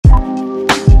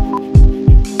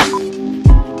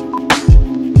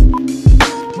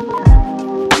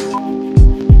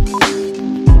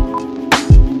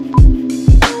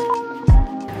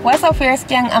Hello Fierce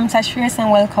Gang, I'm Tash Fierce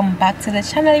and welcome back to the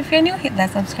channel. If you're new, hit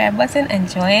that subscribe button and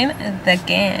join the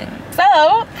gang.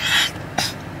 So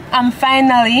I'm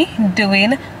finally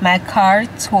doing my car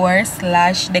tour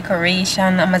slash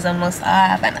decoration Amazon must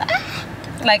have, and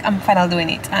like I'm finally doing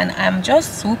it, and I'm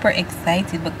just super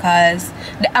excited because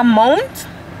the amount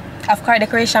of car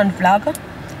decoration vlog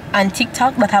and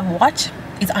TikTok that I've watched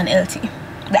is unhealthy.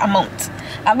 The amount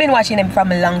I've been watching them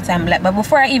from a long time, like, but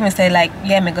before I even say like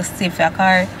yeah me go save for a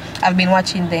car, I've been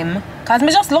watching them because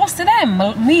me just love to them.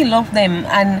 Me love them,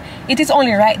 and it is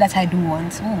only right that I do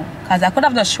one too, because I could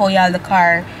have just show y'all the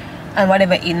car and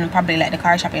whatever in probably like the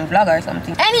car shopping vlog or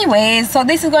something. Anyways, so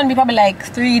this is going to be probably like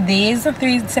 3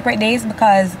 separate days,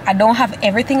 because I don't have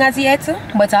everything as yet,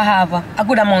 but I have a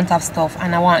good amount of stuff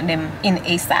and I want them in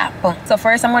ASAP. So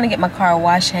first I'm going to get my car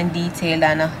washed and detailed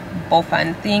and buff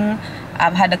and thing.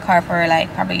 I've had the car for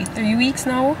like probably 3 weeks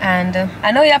now, and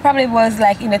I know y'all probably was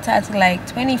like in the title like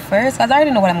 21st, because I already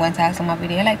know what I'm going to title my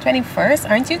video, like 21st,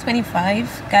 aren't you?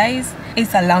 25, guys.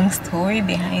 It's a long story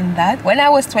behind that. When I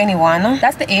was 21,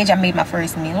 that's the age I made my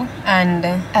first meal, and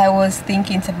I was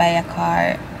thinking to buy a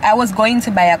car. I was going to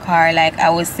buy a car, like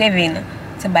I was saving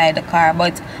to buy the car,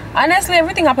 but honestly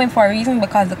everything happened for a reason,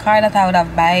 because the car that I would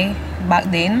have buy back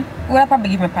then would have probably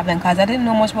given me a problem, because I didn't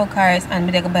know much about cars, and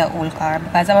we did buy an old car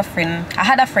because I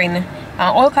had a friend,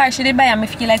 an old car she did buy, and I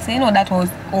feel like saying, you know, that was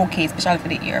okay, especially for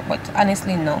the year, but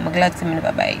honestly no, I'm glad to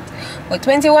never buy it. But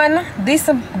 21, this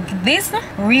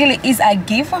really is a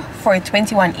gift for a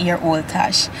 21-year-old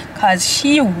Tash, because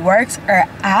she works her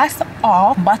ass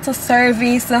off, bottle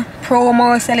service,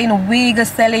 promo, selling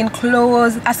wigs, selling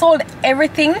clothes. I sold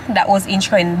everything that was in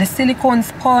trend, the silicone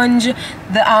sponge,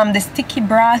 the sticky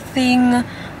bra thing,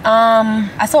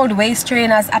 I sold waist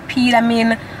trainers, I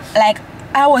mean, like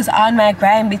I was on my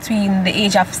grind between the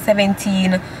age of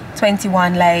 17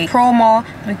 21, like promo,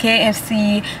 the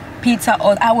KFC, pizza.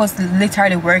 I was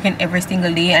literally working every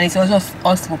single day, and it was just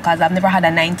hustle, because I've never had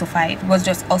a 9 to 5. It was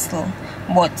just hustle.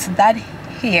 But that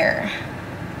here,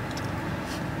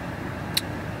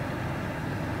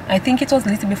 I think it was a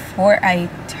little before I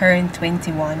turned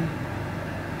 21,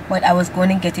 but I was going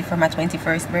to get it for my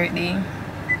 21st birthday.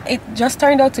 It just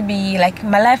turned out to be like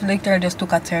my life literally just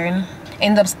took a turn.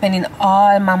 Ended up spending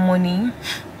all my money.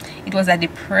 It was a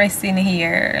depressing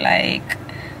year. Like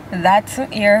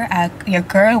that year, your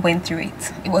girl went through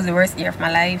it. It was the worst year of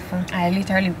my life. I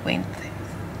literally went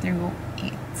through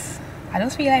it. I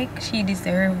just feel like she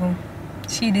deserved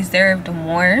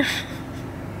more.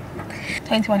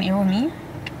 21-year-old me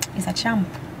is a champ.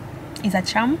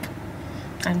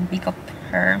 And pick up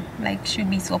her. Like, should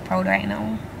be so proud right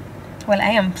now. Well,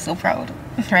 I am so proud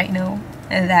right now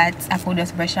that I could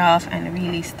just brush off and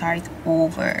really start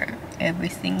over every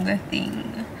single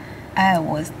thing. I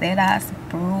was dead ass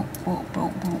broke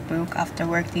after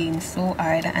working so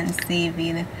hard and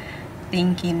saving,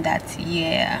 thinking that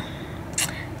yeah,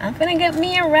 I'm gonna get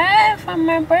me a ride for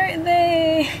my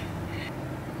birthday.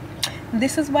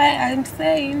 This is why I'm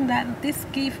saying that this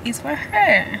gift is for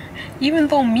her. Even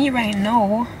though me right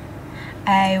now,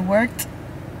 I worked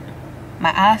my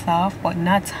ass off, but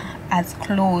not as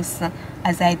close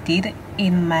as I did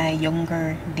in my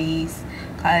younger days.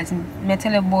 Because I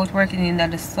tell you about working in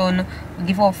the sun, we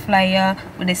give out flyer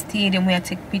with the stadium where I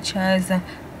take pictures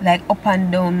like up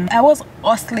and down. I was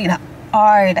hustling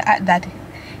hard at that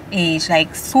age,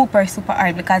 like super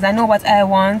hard, because I know what I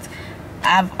want.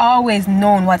 I've always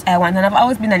known what I want, and I've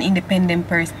always been an independent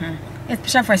person,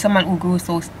 especially for someone who grew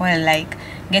so spoiled, like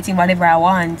getting whatever I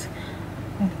want.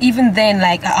 Even then,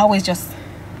 like I always just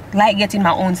like getting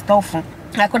my own stuff.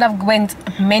 I could have went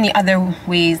many other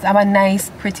ways. I'm a nice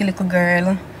pretty little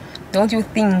girl, don't you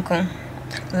think?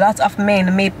 Lots of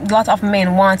men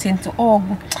wanting to,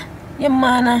 oh yeah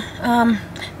man,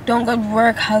 don't go to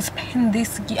work, I'll spend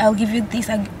this, I'll give you this.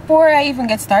 Before I even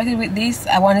get started with this,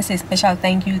 I want to say special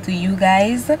thank you to you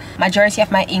guys. Majority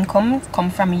of my income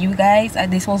come from you guys.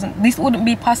 This wouldn't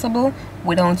be possible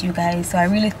without you guys, so I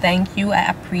really thank you. I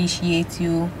appreciate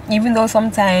you, even though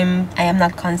sometimes I am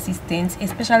not consistent,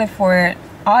 especially for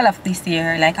all of this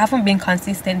year. Like I haven't been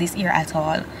consistent this year at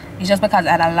all. It's just because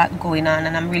I had a lot going on,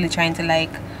 and I'm really trying to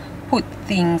like put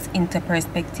things into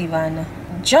perspective and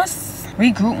just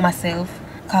regroup myself,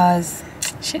 because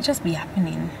shit just be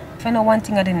happening. If I know one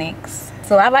thing or the next.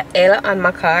 So I have an L on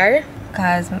my car,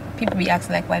 because people be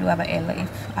asking like, why do I have an L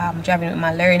if I'm driving with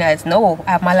my learners? No,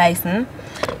 I have my license.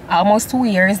 Almost 2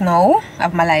 years now I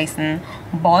have my license.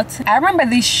 But I remember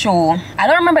this show. I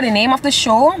don't remember the name of the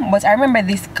show, but I remember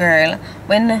this girl.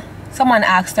 When someone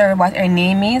asked her what her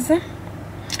name is,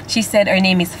 she said her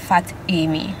name is Fat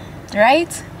Amy,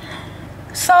 right?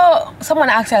 So someone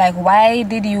asked her like, why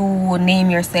did you name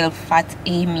yourself Fat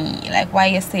Amy? Like, why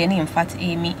you say your name Fat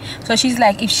Amy? So she's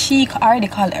like, if she already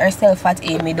called herself Fat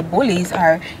Amy, the bullies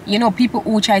are, you know, people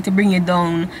who try to bring you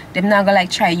down, they're not gonna like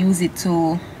try use it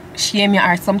to shame you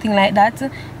or something like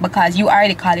that, because you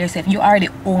already call yourself, you already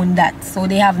own that, so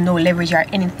they have no leverage or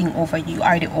anything over you. You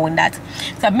already own that.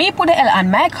 So me put the L on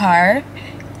my car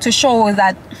to show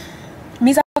that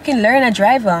me's a fucking learner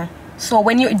driver. So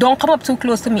when you don't come up too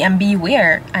close to me and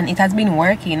beware, and it has been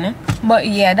working. But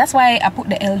yeah, that's why I put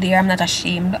the L there. I'm not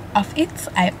ashamed of it.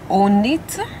 I owned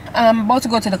it. I'm about to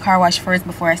go to the car wash first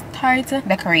before I start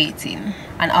decorating.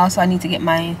 And also I need to get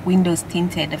my windows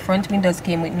tinted. The front windows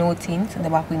came with no tint, and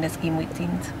the back windows came with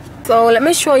tint. So let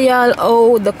me show y'all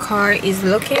how the car is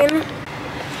looking.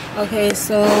 Okay,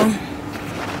 so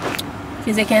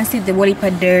as you can see, the whole heap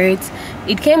of dirt.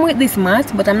 It came with this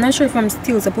mat, but I'm not sure if I'm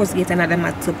still supposed to get another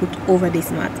mat to put over this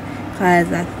mat,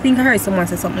 because I think I heard someone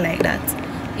say something like that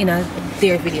in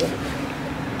their video.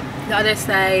 The other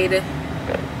side,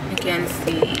 you can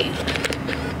see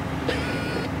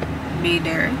the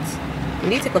dirt. I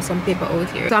need to cut some paper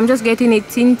out here. So I'm just getting it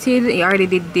tinted. He already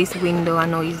did this window. I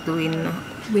know he's doing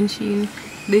windshield.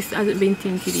 This hasn't been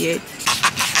tinted yet.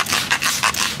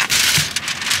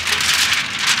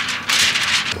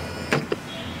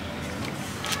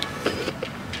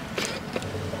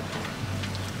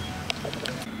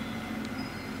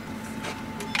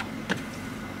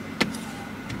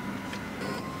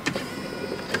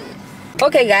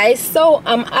 Okay guys, so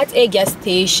I'm at a gas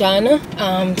station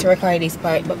to record this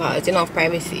part because enough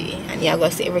privacy, and you're gonna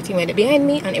see everything right behind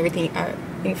me and everything are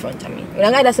in front of me. When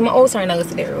I got to my house, I'm gonna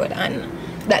see the road, and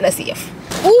that's safe.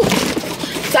 Ooh.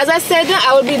 So as I said,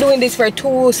 I will be doing this for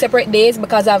 2 separate days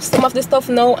because I have some of the stuff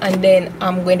now, and then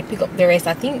I'm going to pick up the rest.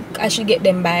 I think I should get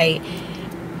them by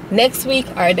next week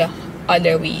or the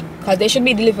other week, because they should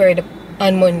be delivered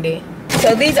on Monday.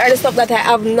 So these are the stuff that I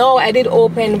have now. I did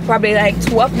open probably like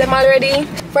 2 of them already.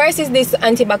 First is this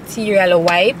antibacterial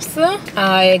wipes.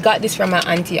 I got this from my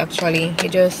auntie actually. You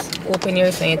just open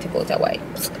yours and you take out the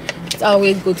wipes. It's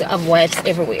always good to have wipes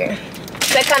everywhere.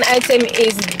 Second item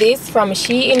is this from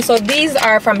Shein. So these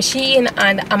are from Shein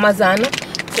and Amazon.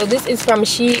 So this is from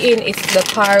Shein. It's the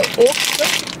car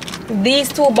hook.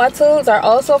 These 2 bottles are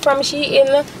also from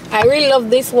Shein. I really love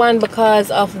this one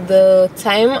because of the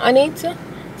time on it.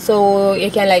 So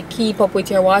you can like keep up with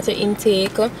your water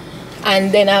intake.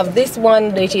 And then I have this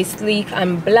one which is sleek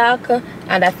and black,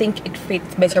 and I think it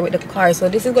fits better with the car. So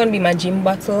this is going to be my gym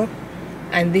bottle,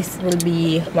 and this will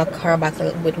be my car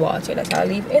bottle with water that I'll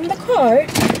leave in the car.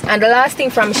 And the last thing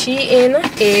from Shein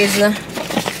is,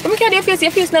 let me get your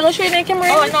face now, show you the camera.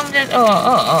 Oh no,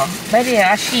 but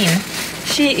yeah,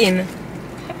 Shein.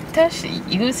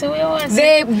 You say what you want?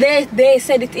 They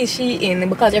said it is Shein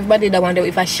because everybody that wonder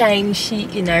if I shine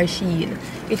Shein or Shein.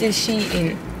 It is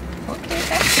Shein. Okay.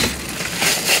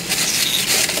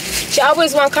 She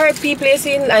always want correct people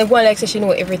placing and go like say she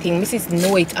know everything. Mrs.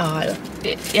 know it all.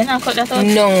 You not cut that out?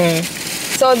 No.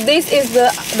 So this is the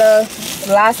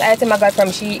last item I got from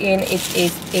Shein. It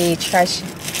is a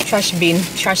trash bin.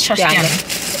 Trash can.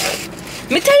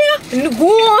 Me tell you, go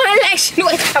on like she know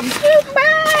it's a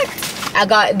bag. I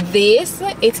got this.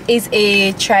 It is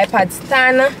a tripod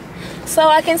stand, so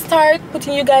I can start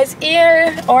putting you guys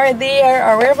here or there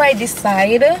or wherever I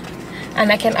decide,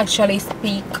 and I can actually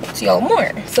speak to y'all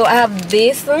more. So I have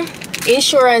this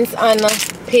insurance and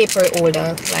paper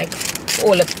holder, like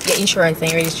all of your insurance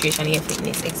and your registration and your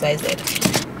fitness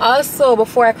XYZ. Also,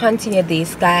 before I continue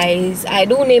this, guys, I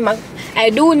do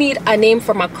need a name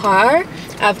for my car.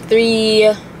 I have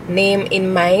 3 names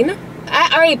in mind. I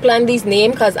already planned this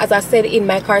name because, as I said in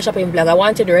my car shopping vlog, I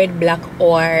wanted red, black,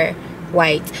 or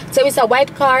white. So if it's a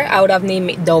white car, I would have named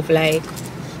it Dove. Like,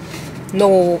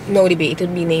 no debate, it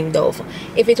would be named Dove.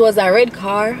 If it was a red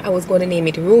car, I was going to name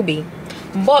it Ruby.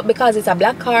 But because it's a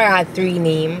black car, I had 3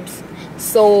 names.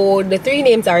 So the 3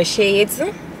 names are Shades,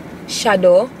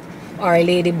 Shadow, or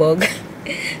Ladybug.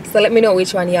 So let me know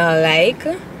which one y'all like.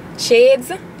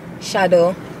 Shades,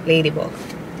 Shadow, Ladybug.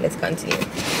 Let's continue.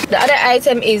 The other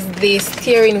item is this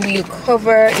steering wheel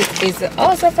cover. It is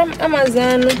also from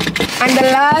Amazon. And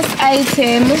the last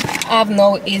item I have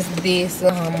now is this,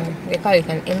 they call it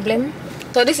an emblem.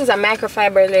 So this is a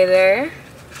microfiber leather.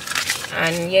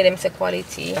 And yeah, them say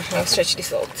quality. I'll stretch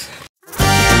this out.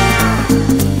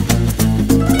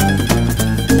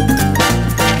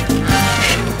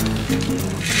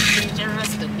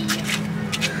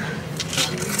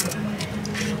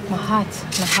 My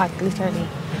heart, literally.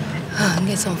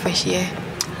 Get some fresh air.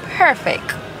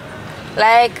 Perfect.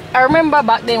 Like, I remember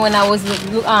back then when I was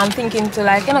thinking to,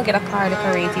 like, you know, get a car,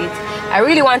 decorate it. I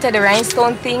really wanted the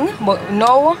rhinestone thing, but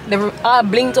no, the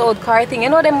blinked out car thing. You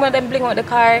know them when them blink out the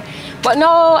car. But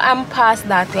now I'm past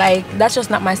that. Like that's just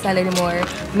not my style anymore.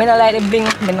 I don't like the bling.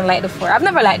 I don't like the 4. I've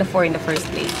never liked the 4 in the first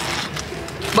place.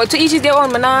 But to each is their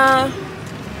own. Man,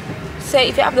 say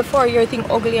if you have the 4, you're think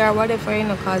ugly or whatever, you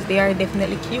know, cause they are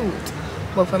definitely cute.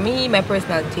 But for me, my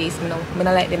personal taste, I don't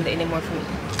like them anymore for me.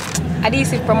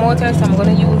 Adhesive promoter, so I'm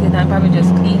gonna use it and probably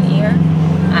just clean here,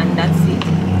 and that's it.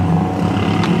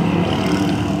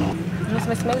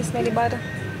 Must smell it smelly bad.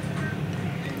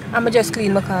 I'ma just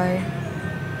clean my car.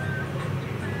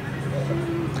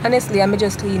 Honestly, I'ma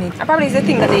just clean it. I probably is the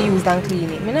thing that they use and clean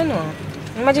it. I don't know.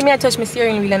 Imagine me I touch my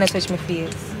steering wheel and I touch my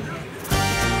face.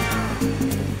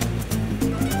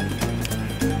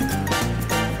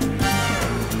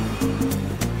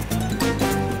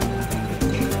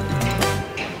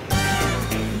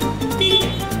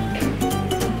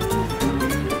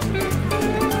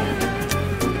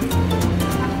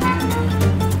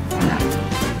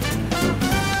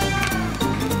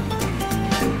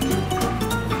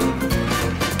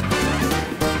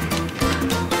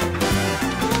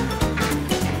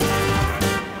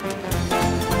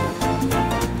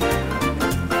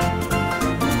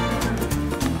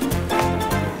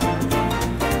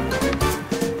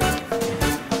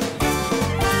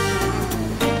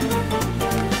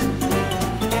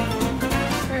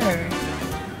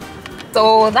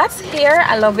 So that's hair.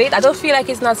 I love it. I just feel like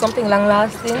it's not something long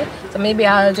lasting, so maybe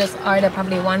I'll just order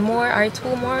probably 1 more or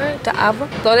 2 more to have.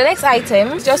 So the next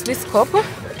item is just this cup,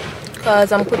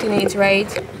 because I'm putting it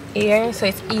right here so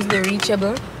it's easily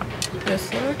reachable.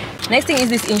 Just next thing is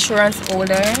this insurance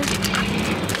holder.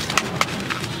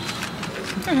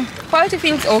 Quality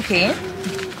feels okay.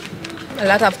 A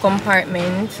lot of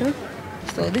compartments.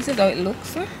 So this is how it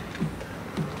looks.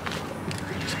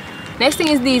 Next thing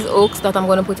is these hooks that I'm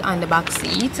going to put on the back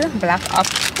seat. Black, of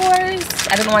course.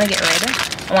 I don't want to get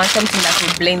red. I want something that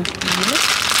will blend in.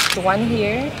 So 1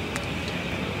 here.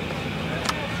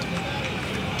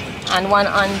 And 1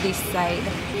 on this side.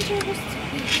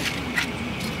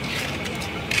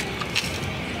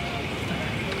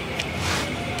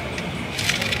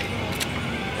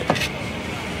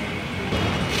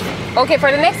 Okay,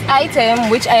 for the next item,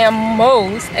 which I am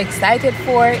most excited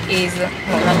for, is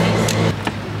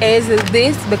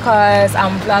this, because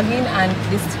I'm vlogging and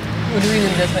this would really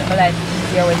just make my life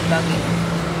easier when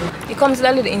vlogging. It comes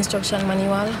with a little instruction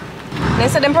manual. They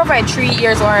said they provide 3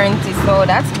 years warranty, so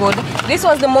that's good. This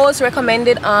was the most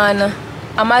recommended on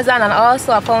Amazon, and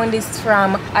also I found this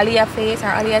from Alia's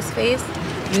Face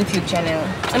YouTube channel.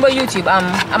 About YouTube,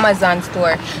 Amazon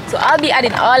store. So I'll be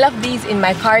adding all of these in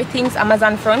my car things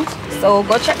Amazon front. So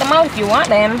go check them out if you want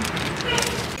them.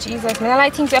 Jesus, man, I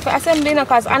like things you have to assemble,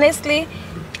 because honestly,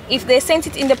 if they sent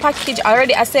it in the package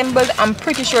already assembled, I'm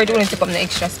pretty sure it wouldn't take up the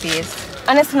extra space.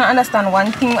 Honestly, I understand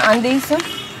one thing on this,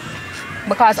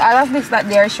 because all of this that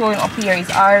they are showing up here is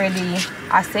already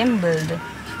assembled.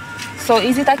 So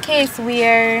is it a case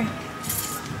where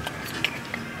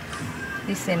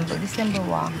December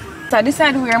wow. So I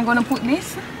decide where I'm gonna put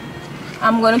this.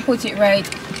 I'm gonna put it right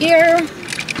here.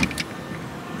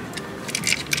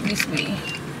 This way.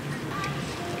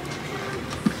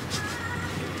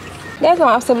 Guys, I'm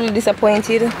absolutely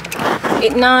disappointed.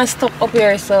 It not stuck up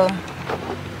here, so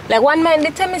like one man they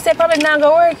tell me say probably not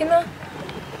gonna work, you know.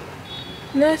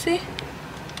 You see?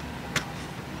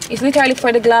 It's literally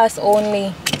for the glass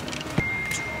only.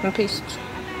 I'm pissed.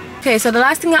 Okay, so the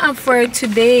last thing I have for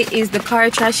today is the car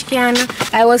trash can.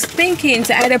 I was thinking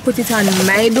to either put it on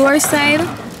my door side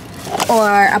or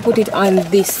I put it on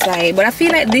this side, but I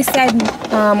feel like this side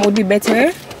would be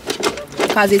better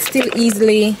because it's still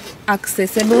easily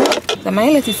accessible. So I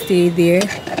might let it stay there.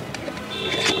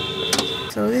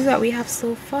 So this is what we have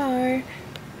so far.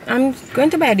 I'm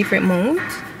going to buy a different mount.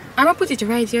 I'm gonna put it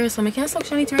right here, so I can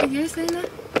suction it right here, so you know?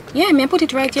 Yeah, I put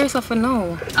it right here, so for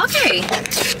now. Okay.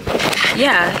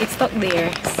 Yeah, it's stuck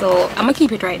there, so I'm gonna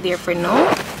keep it right there for now,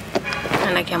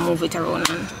 and I can move it around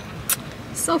and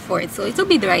so forth. So it'll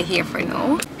be right here for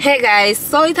now. Hey guys,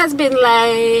 so it has been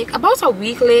like about a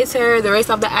week later. The rest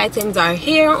of the items are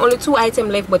here. Only 2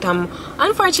 items left, but I'm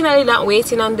unfortunately not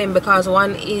waiting on them because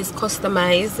one is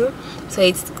customized, so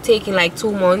it's taking like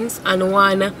 2 months, and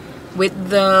one with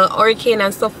the hurricane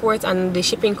and so forth, and the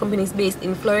shipping companies based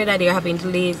in Florida, they're having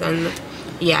delays, and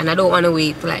yeah, and I don't want to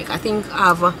wait. Like, I think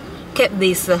I've kept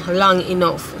this long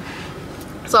enough.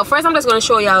 So first I'm just going to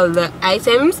show y'all the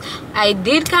items. I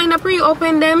did kind of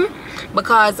pre-open them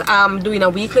because I'm doing a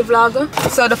weekly vlog.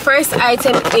 So the first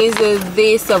item is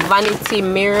this vanity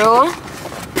mirror.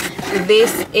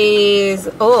 This is,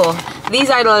 oh, these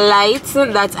are the lights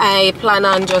that I plan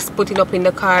on just putting up in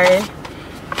the car.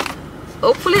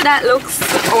 hopefully that looks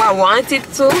how I want it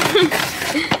to.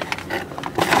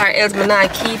 Or else I'm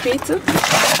not keep it.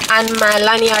 And my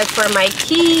lanyard for my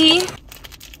key.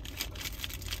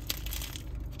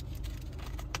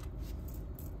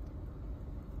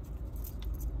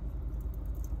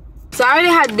 So I already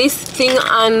had this thing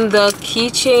on the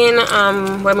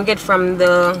keychain when we get from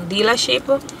the dealership.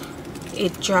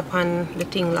 It dropped on the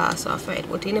thing last off, right?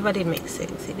 But it never did make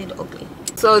sense. It did ugly.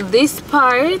 So this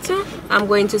part I'm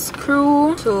going to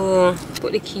screw to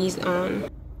put the keys on.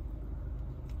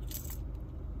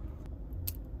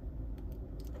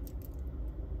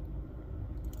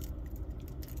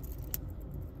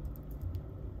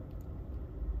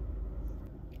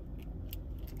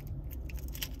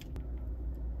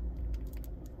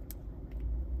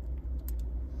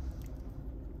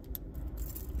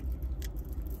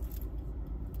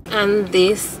 And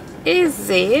this is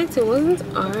it. It wasn't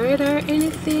hard or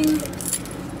anything.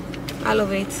 I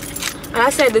love it. And I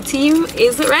said the theme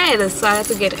is red, so I had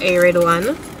to get a red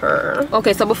one.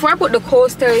 Okay, so before I put the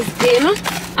coasters in,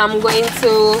 I'm going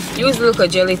to use the little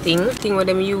jelly thing where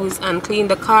them use and clean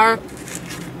the car.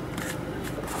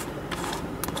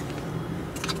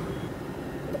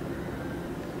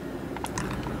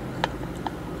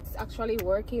 It's actually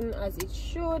working as it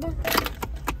should.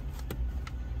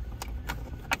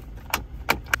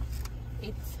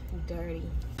 Dirty.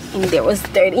 And there was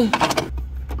dirty.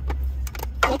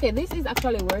 Okay, this is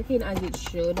actually working as it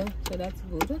should, so that's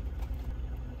good.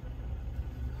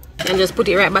 And just put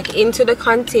it right back into the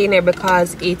container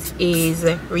because it is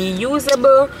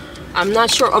reusable. I'm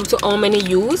not sure up to how many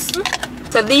use.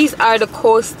 So these are the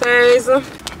coasters.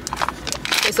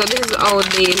 Okay, so this is how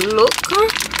they look.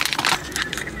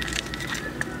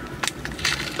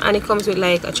 And it comes with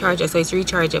like a charger, so it's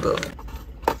rechargeable.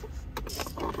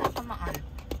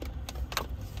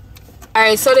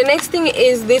 Alright, so the next thing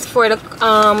is this for the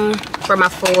for my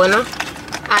phone.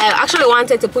 I actually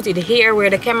wanted to put it here where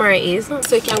the camera is,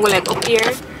 so it can go like up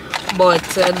here, but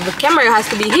the camera has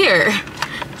to be here,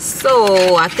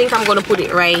 so I think I'm gonna put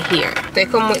it right here. They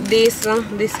come with this.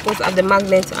 This supposed to have the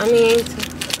magnet on it.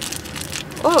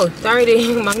 Oh, it's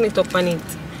already magnet up on it.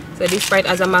 So this part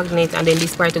has a magnet, and then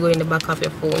this part to go in the back of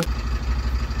your phone.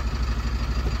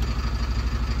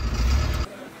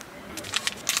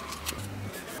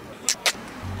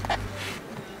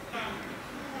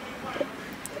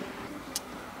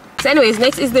 So anyways,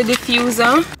 next is the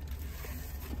diffuser.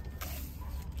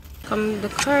 The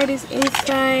card is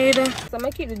inside. So I'm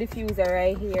gonna keep the diffuser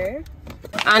right here.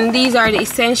 And these are the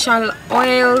essential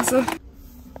oils.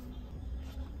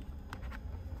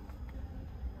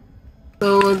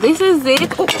 So this is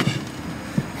it. Oh.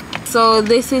 So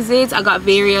this is it. I got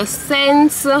various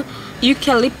scents.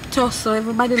 Eucalyptus, so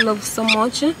everybody loves so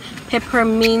much.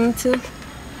 Peppermint,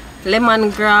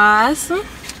 lemongrass,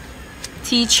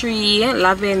 tea tree,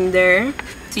 lavender,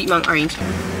 sweet mango orange.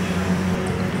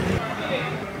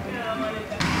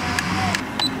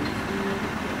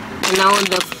 Now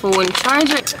the phone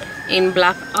charger in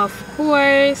black, of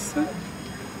course,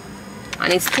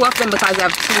 and it's two of them because I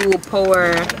have two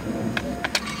power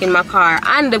in my car.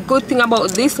 And the good thing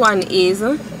about this one is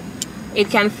it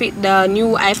can fit the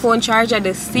new iPhone charger,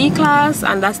 the C class,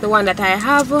 and that's the one that I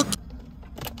have.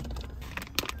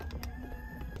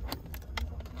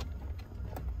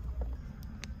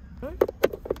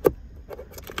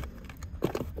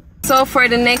 So for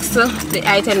the next the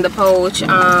item, the pouch,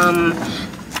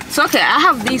 so okay, I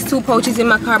have these two pouches in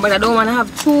my car, but I don't want to have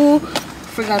two.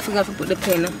 Forgot to put the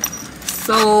pen.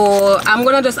 So I'm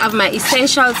gonna just have my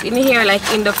essentials in here, like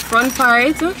in the front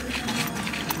part.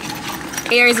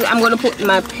 Here is I'm gonna put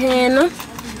my pen,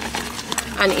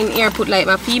 and in here put like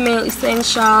my female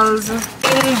essentials.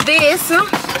 In this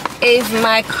is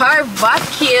my car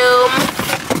vacuum,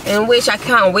 in which I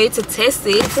can't wait to test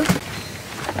it.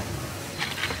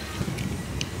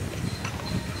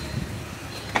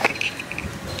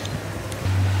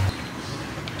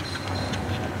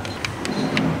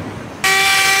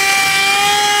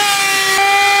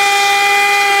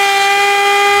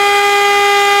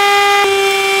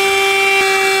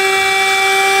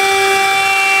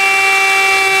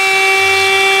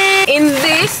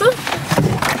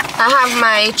 I have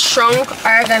my trunk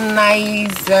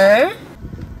organizer.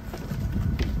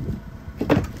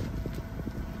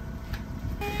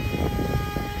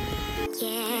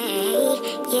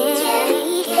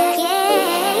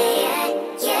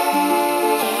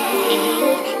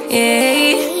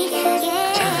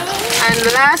 And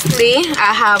lastly,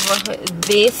 I have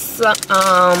this to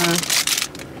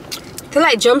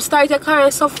like jumpstart your car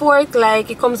and so forth.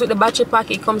 Like it comes with the battery pack,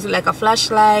 it comes with like a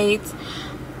flashlight.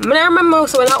 I remember,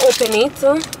 so when I open it,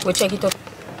 we'll check it up.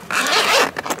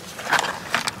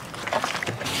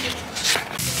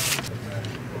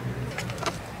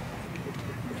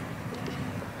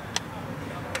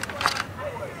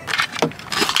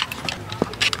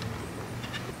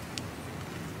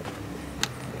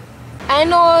 I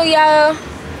know y'all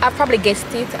I probably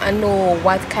guessed it. I know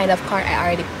what kind of car I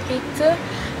already picked.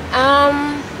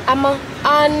 I'm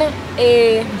on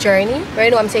a journey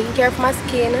right now. I'm taking care of my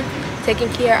skin, taking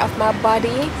care of my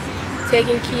body,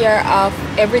 taking care of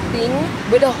everything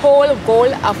with the whole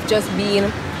goal of just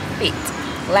being fit,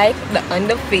 like the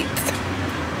Honda Fit.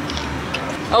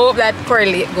 I hope that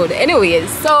correlate good. Anyways,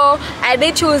 so I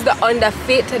did choose the Honda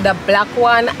Fit, the black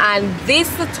one, and this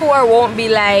tour won't be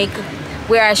like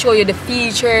where I show you the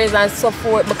features and so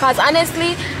forth, because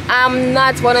honestly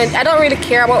I don't really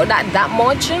care about that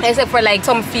much, except for like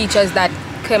some features that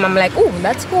came. I'm like, oh,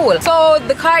 that's cool. So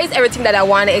the car is everything that I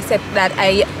wanted, except that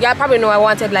y'all probably know I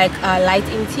wanted like a light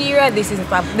interior. This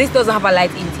doesn't have a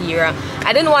light interior.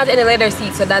 I didn't want any leather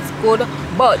seats, so that's good.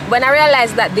 But when I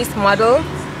realized that this model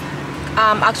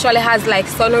actually has like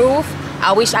sunroof,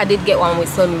 I wish I did get one with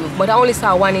sunroof, but I only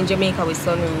saw one in Jamaica with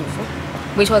sunroof,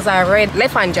 which was a red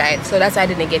left-hand drive, so that's why I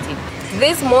didn't get it.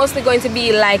 This mostly going to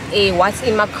be like a what's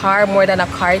in my car more than a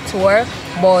car tour,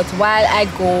 but while I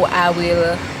go I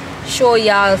will show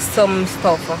y'all some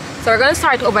stuff. So we're gonna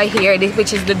start over here,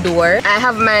 which is the door. I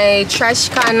have my trash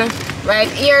can right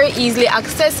here, easily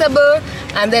accessible,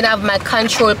 and then I have my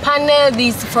control panel.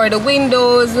 These for the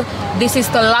windows. This is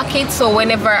to lock it, so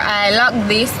whenever I lock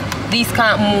this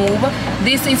can't move.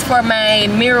 This is for my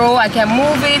mirror, I can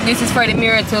move it. This is for the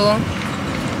mirror to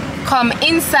come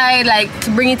inside, like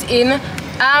to bring it in.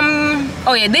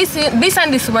 Oh yeah, this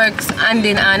and this works hand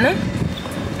in hand.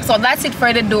 So that's it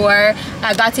for the door.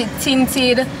 I got it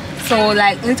tinted, so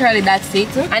like literally that's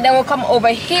it. And then we'll come over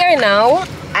here now.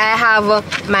 I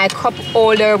have my cup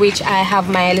holder, which I have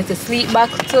my little sleep bag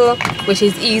too, which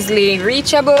is easily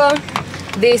reachable.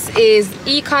 This is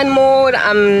econ mode.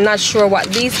 I'm not sure what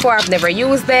these for, I've never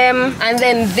used them. And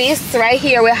then this right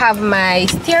here, we have my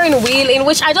steering wheel, in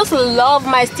which I just love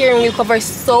my steering wheel cover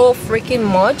so freaking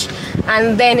much,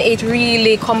 and then it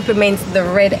really complements the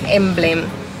red emblem.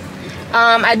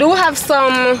 I do have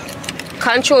some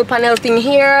control panel thing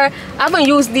here. I haven't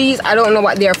used these, I don't know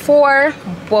what they're for,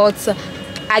 but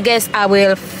I guess I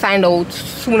will find out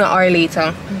sooner or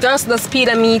later. Just the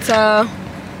speedometer,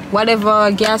 whatever,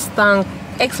 gas tank,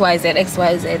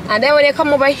 XYZ. And then when you come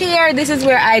over here, this is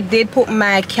where I did put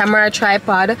my camera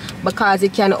tripod, because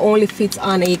it can only fit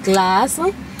on a glass.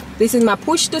 This is my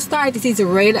push to start. This is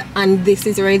red and this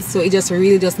is red, so it just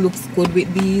really just looks good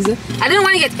with these. I didn't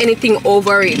want to get anything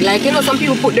over it, like, you know, some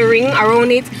people put the ring around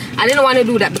it. I didn't want to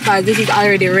do that because this is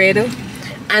already red.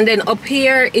 And then up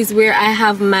here is where I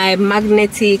have my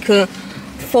magnetic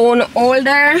phone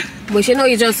holder, which, you know,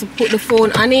 you just put the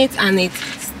phone on it and it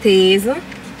stays,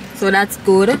 so that's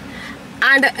good.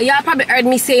 And y'all probably heard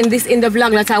me saying this in the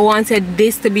vlog that I wanted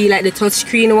this to be like the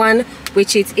touchscreen one,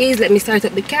 which it is. Let me start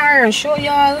up the car and show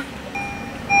y'all.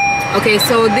 Okay,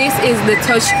 so this is the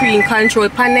touchscreen control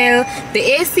panel. The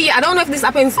AC, I don't know if this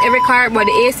happens every car, but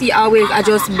the AC always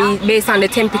adjusts based on the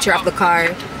temperature of the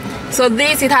car. So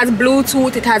this, it has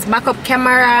Bluetooth, it has backup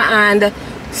camera, and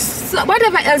so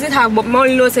whatever else it have, but more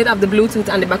knows it have the Bluetooth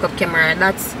and the backup camera.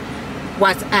 That's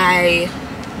what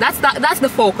that's the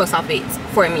focus of it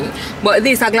for me. But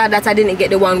this, I'm glad that I didn't get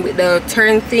the one with the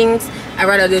turn things. I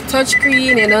rather the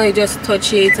touchscreen, you know, you just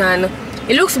touch it and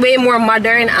it looks way more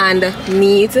modern and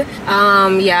neat.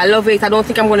 Yeah, I love it. I don't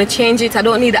think I'm going to change it. I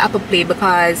don't need the Apple Play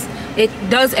because it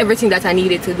does everything that I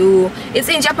need it to do. It's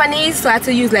in Japanese, so I had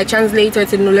to use like translator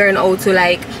to learn how to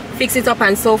like fix it up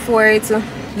and so forth.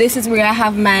 This is where I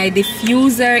have my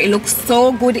diffuser. It looks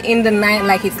so good in the night,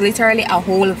 like it's literally a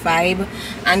whole vibe.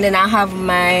 And then I have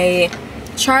my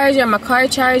charger, my car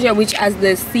charger, which has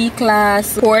the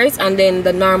C-class port and then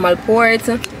the normal port.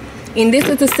 In this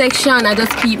little section, I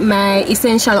just keep my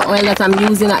essential oil that I'm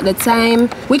using at the time,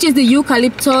 which is the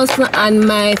eucalyptus, and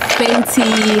my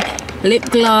Fenty lip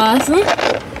gloss.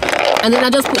 And then I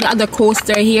just put the other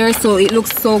coaster here, so it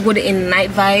looks so good in night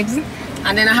vibes.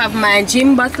 And then I have my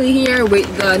gym bottle here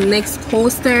with the next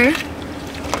coaster.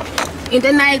 In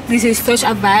the night, this is such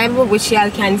a vibe, which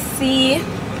y'all can see.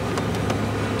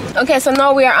 Okay, so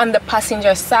now we are on the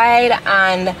passenger side,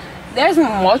 and there's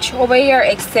much over here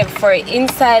except for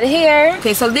inside here.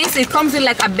 Okay, so this, it comes with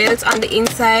like a belt on the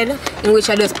inside, in which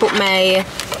I just put my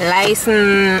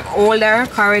license holder,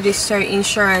 car register,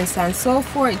 insurance, and so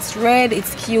forth. It's red,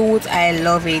 it's cute, I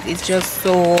love it. It's just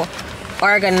so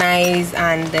organized,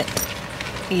 and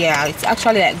yeah, it's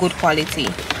actually like good quality.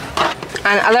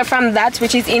 And other from that,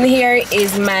 which is in here,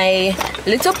 is my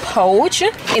little pouch.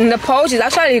 In the pouch is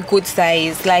actually a good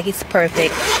size, like it's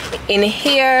perfect. In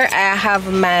here I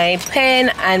have my pen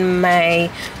and my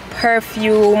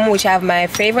perfume, which I have my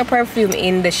favorite perfume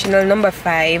in the Chanel No.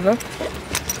 5.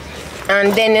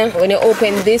 And then when you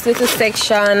open this little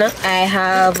section, I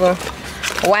have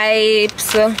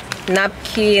wipes,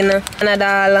 napkin,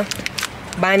 Panadol,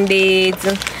 band-aids,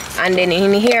 and then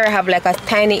in here I have like a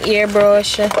tiny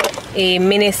airbrush, a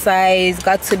mini size,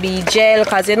 got to be gel,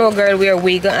 cause you know girl wear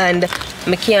wig and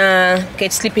I can't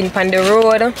get slipping on the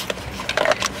road.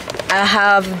 I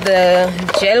have the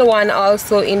gel one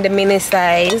also in the mini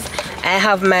size. I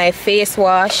have my face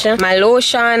wash, my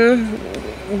lotion,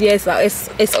 yes,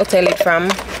 it's hotel it from,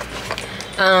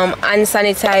 hand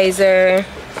sanitizer,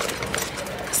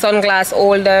 sunglass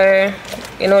holder,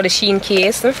 you know, the Shein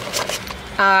case,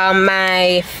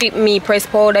 my Fit Me press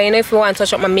powder, you know, if you want to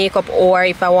touch up my makeup or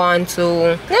if I want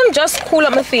to just cool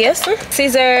up my face,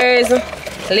 scissors,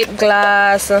 lip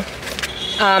gloss,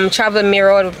 travel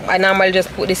mirror. I normally just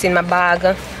put this in my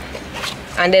bag.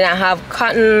 And then I have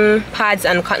cotton pads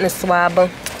and cotton swab,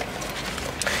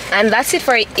 and that's it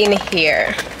for in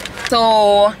here.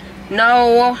 So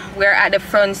now we're at the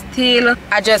front still.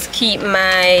 I just keep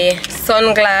my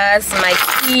sunglasses, my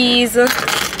keys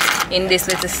in this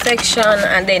little section,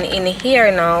 and then in here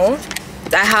now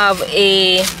I have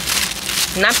a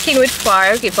napkin with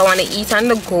fork if I want to eat on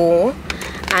the go,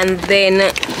 and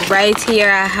then right here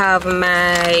I have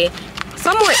my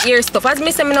some more ear stuff. As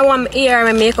me say, I don't want my ear and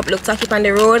my makeup look tacky on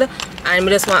the road, and I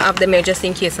just want to have them here just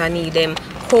in case I need them.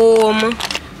 Comb,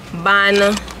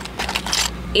 band,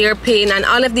 earpin, and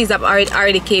all of these have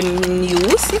already came in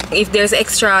use. If there's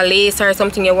extra lace or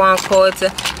something you want cut,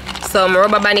 some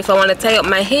rubber band if I want to tie up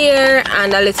my hair,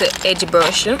 and a little edge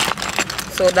brush.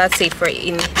 So that's it for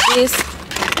in this.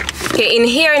 Okay, in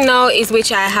here now is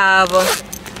which I have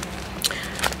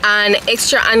an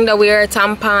extra underwear,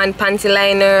 tampon, panty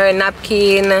liner,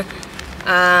 napkin,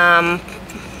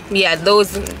 yeah,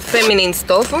 those feminine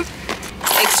stuff,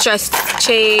 extra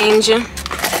change,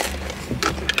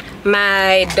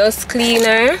 my dust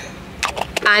cleaner,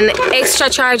 an extra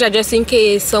charger just in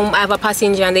case I have a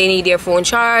passenger and they need their phone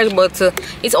charged, but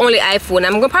it's only iPhone.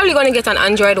 I'm probably going to get an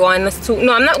Android one too.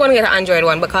 No, I'm not going to get an Android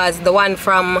one because the one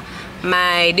from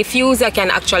my diffuser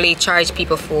can actually charge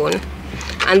people's phone.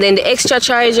 And then the extra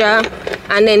charger,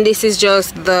 and then this is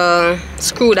just the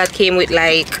screw that came with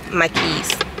like my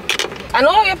keys. I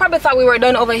know you probably thought we were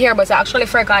done over here, but I actually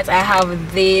forgot I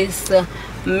have this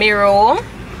mirror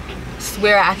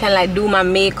where I can like do my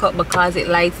makeup because it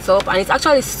lights up, and it's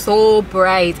actually so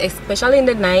bright, especially in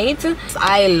the night.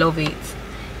 I love it.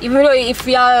 Even though if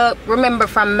y'all remember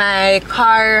from my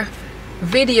car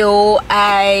video,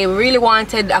 I really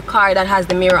wanted a car that has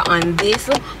the mirror on this,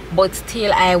 but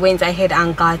still I went ahead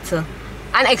and got an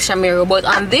extra mirror. But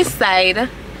on this side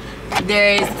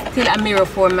there is still a mirror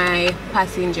for my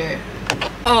passenger.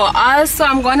 Oh, also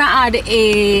I'm gonna add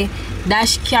a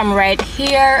dash cam right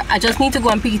here. I just need to go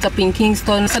and pick it up in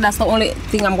Kingston, so that's the only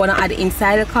thing I'm gonna add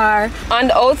inside the car. On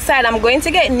the outside I'm going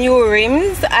to get new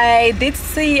rims. I did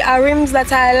see rims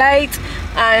that I liked,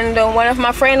 and one of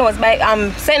my friends was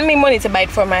sent me money to buy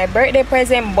it for my birthday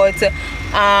present, but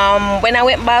when I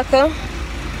went back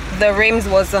the rims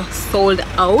was sold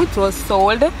out,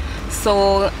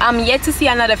 so I'm yet to see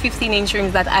another 15-inch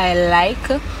rims that I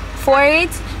like for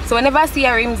it. So whenever I see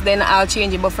a rims, then I'll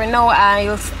change it, but for now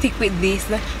I'll stick with this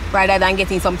rather than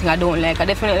getting something I don't like. I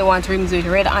definitely want rims with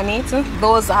red on it.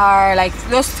 Those are like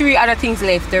those 3 other things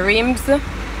left: the rims,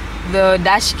 the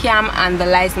dash cam, and the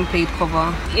license plate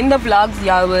cover. In the vlogs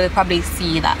y'all will probably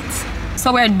see that.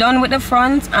 So we're done with the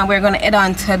front and we're gonna head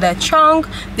on to the trunk.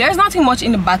 There's nothing much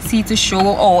in the back seat to show.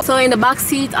 Oh, so in the back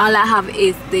seat all I have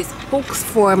is this hooks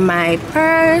for my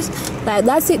purse. Like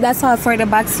that's it, that's all for the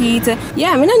back seat.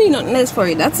 Yeah, I mean I need nothing else for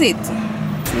it, that's it.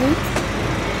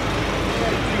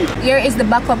 Here is the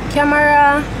backup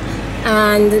camera,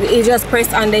 and you just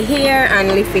press on the here and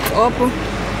lift it up.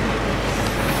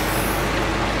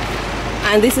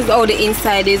 And this is how the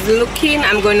inside is looking.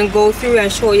 I'm going to go through and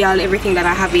show y'all everything that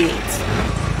I have in it.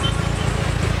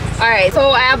 Alright,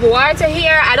 so I have water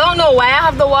here. I don't know why I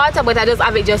have the water, but I just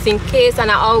have it just in case, and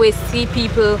I always see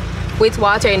people with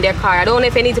water in their car. I don't know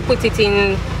if I need to put it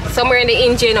in somewhere in the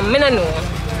engine, I don't know.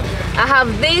 I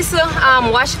have this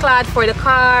washcloth for the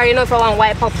car, you know, if I want to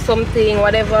wipe up something,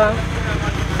 whatever.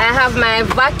 I have my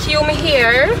vacuum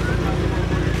here,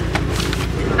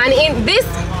 and in this,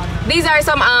 these are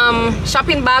some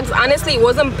shopping bags. Honestly, it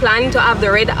wasn't planned to have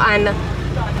the red and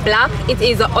black. It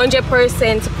is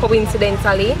 100%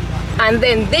 coincidentally. And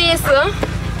then this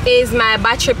is my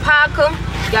battery pack.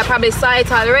 You probably saw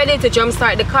it already, to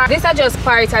jumpstart the car. These are just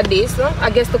part of this, I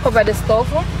guess, to cover the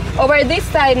stuff. Over this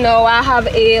side now I have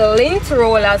a lint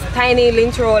roller, tiny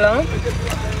lint roller.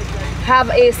 Have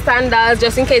a sandals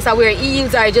just in case I wear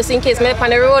heels, or just in case I'm on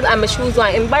the road and my shoes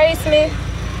won't embarrass me.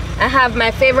 I have my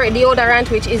favorite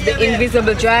deodorant, which is the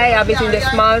Invisible Dry. I have it in the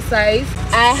small size.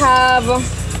 I have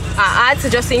hats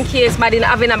just in case I didn't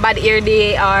having a bad hair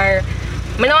day, or I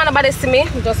don't want nobody to see me,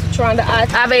 just throw on the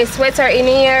hat. I have a sweater in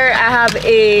here. I have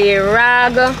a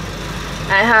rag.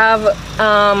 I have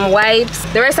wipes.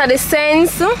 The rest of the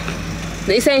scents,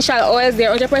 the essential oils,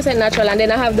 they're 100% natural. And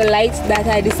then I have the lights that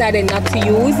I decided not to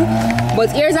use. But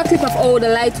here's a clip of how the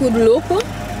light would look.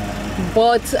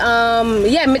 But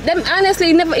yeah, them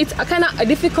honestly it's kind of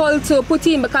difficult to put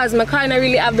in because my car don't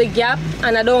really have the gap,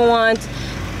 and I don't want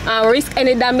risk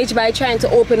any damage by trying to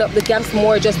open up the gaps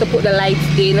more just to put the lights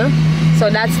in. So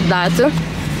that's that.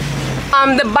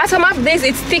 The bottom of this,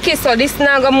 it's sticky, so this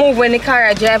not gonna move when the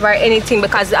car drive or anything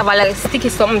because I have a like sticky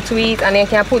something to it, and then you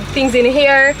can put things in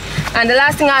here. And the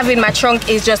last thing I have in my trunk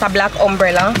is just a black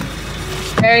umbrella.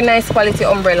 Very nice quality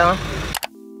umbrella.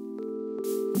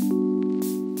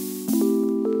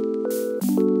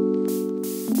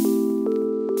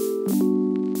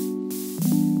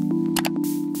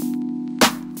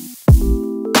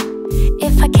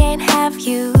 If I can't have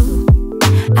you,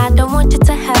 I don't want you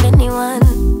to have anyone.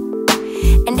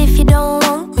 And if you don't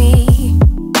want me,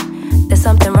 there's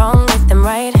something wrong with them,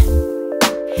 right?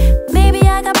 Maybe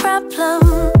I got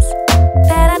problems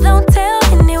that I don't tell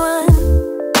anyone.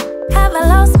 Have I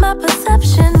lost my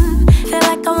perception? Feel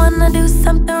like I wanna do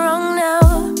something wrong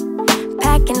now.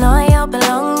 Packing all your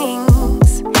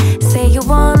belongings. Say you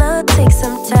wanna take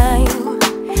some time,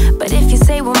 but if you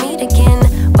say we'll meet again,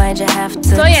 why'd you have to?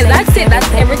 So yeah, that's it.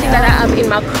 That's everything that I have in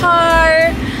my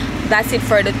car. That's it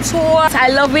for the tour. I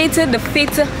love it. The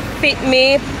fit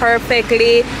me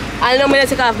perfectly. I know I'm gonna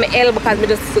take off my L because I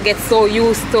just get so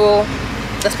used to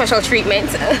the special treatment.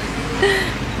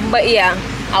 But yeah,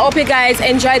 I hope you guys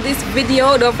enjoyed this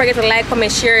video. Don't forget to like,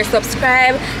 comment, share,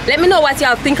 subscribe. Let me know what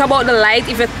y'all think about the light.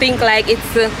 If you think like it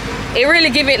really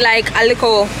give it like a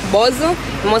little buzz,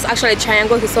 you must actually try and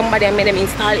go to somebody and make them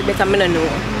install it, but I'm gonna know.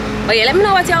 But yeah, let me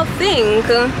know what y'all think.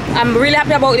 I'm really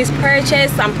happy about this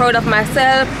purchase. I'm proud of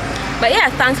myself. But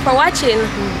yeah, thanks for watching.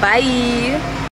 Bye.